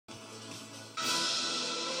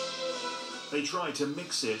They tried to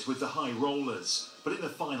mix it with the high rollers, but in the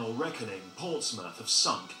final reckoning, Portsmouth have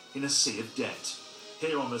sunk in a sea of debt.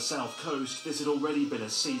 Here on the south coast, this had already been a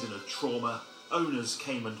season of trauma. Owners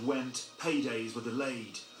came and went, paydays were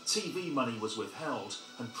delayed, TV money was withheld,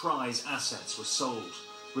 and prize assets were sold.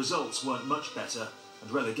 Results weren't much better,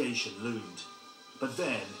 and relegation loomed. But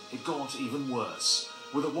then it got even worse.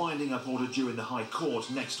 With a winding up order due in the High Court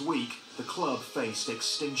next week, the club faced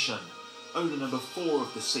extinction. Owner number 4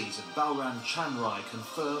 of the season, Balram Chanrai,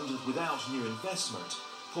 confirmed that without new investment,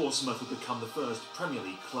 Portsmouth would become the first Premier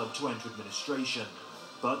League club to enter administration.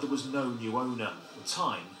 But there was no new owner, and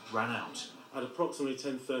time ran out. At approximately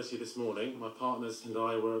 10:30 this morning, my partners and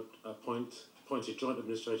I were appointed joint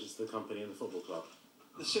administrators to the company and the football club.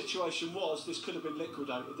 The situation was this could have been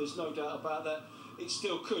liquidated, there's no doubt about that. It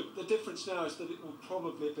still could. The difference now is that it will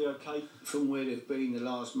probably be okay. From where they've been the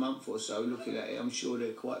last month or so, looking at it, I'm sure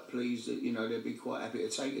they're quite pleased that, they'll be quite happy to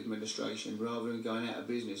take administration rather than going out of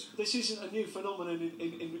business. This isn't a new phenomenon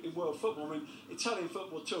in world football. I mean, Italian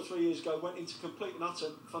football 2 or 3 years ago went into complete and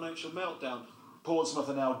utter financial meltdown. Portsmouth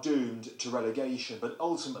are now doomed to relegation, but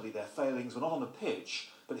ultimately their failings were not on the pitch,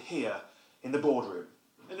 but here in the boardroom.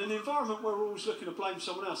 In an environment where we're always looking to blame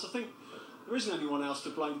someone else, I think there isn't anyone else to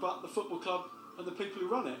blame but the football club and the people who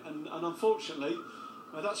run it. And unfortunately,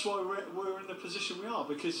 that's why we're in the position we are,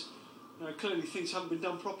 because clearly things haven't been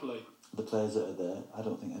done properly. The players that are there, I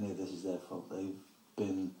don't think any of this is their fault.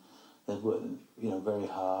 They've worked very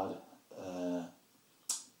hard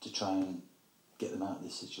to try and get them out of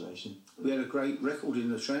this situation. We had a great record in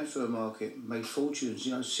the transfer market, made fortunes,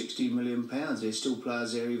 £60 million. There's still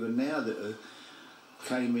players there even now that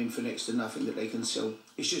came in for next to nothing that they can sell.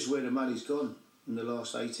 It's just where the money's gone in the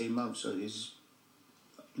last 18 months, so it's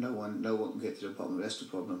no one can get to the bottom. That's the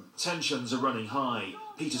problem. Tensions are running high.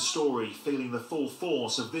 Peter Storey feeling the full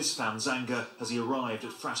force of this fan's anger as he arrived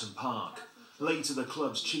at Fratton Park. Later, the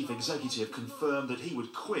club's chief executive confirmed that he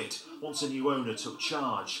would quit once a new owner took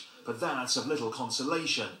charge, but that's of little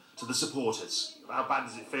consolation to the supporters. How bad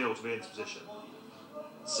does it feel to be in this position?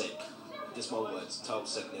 Sick. Just my words. Total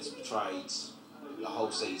sickness, betrayed the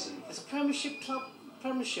whole season. It's a Premiership club,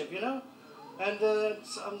 and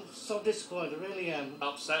I'm so disappointed, I really am.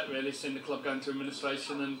 Upset, really, seeing the club going to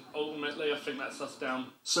administration, and ultimately I think that's us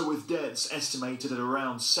down. So with debts estimated at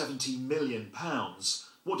around £70 million,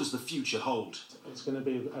 what does the future hold? It's going to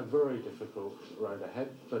be a very difficult road ahead,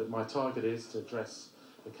 but my target is to address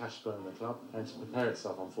the cash burn in the club and to prepare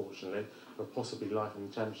itself, unfortunately, for possibly life in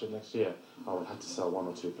the Championship next year. I would have to sell 1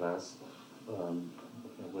 or 2 players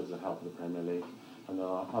with the help of the Premier League, and there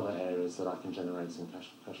are other areas that I can generate some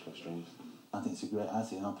cash flow streams. I think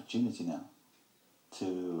it's an opportunity now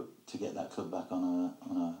to get that club back on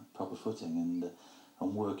a proper footing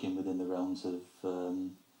and working within the realms of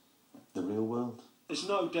the real world. There's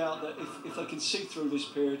no doubt that if they can see through this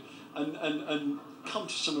period and come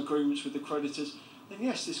to some agreements with the creditors, then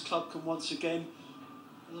yes, this club can once again,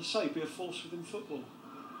 as I say, be a force within football.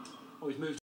 Well, we've moved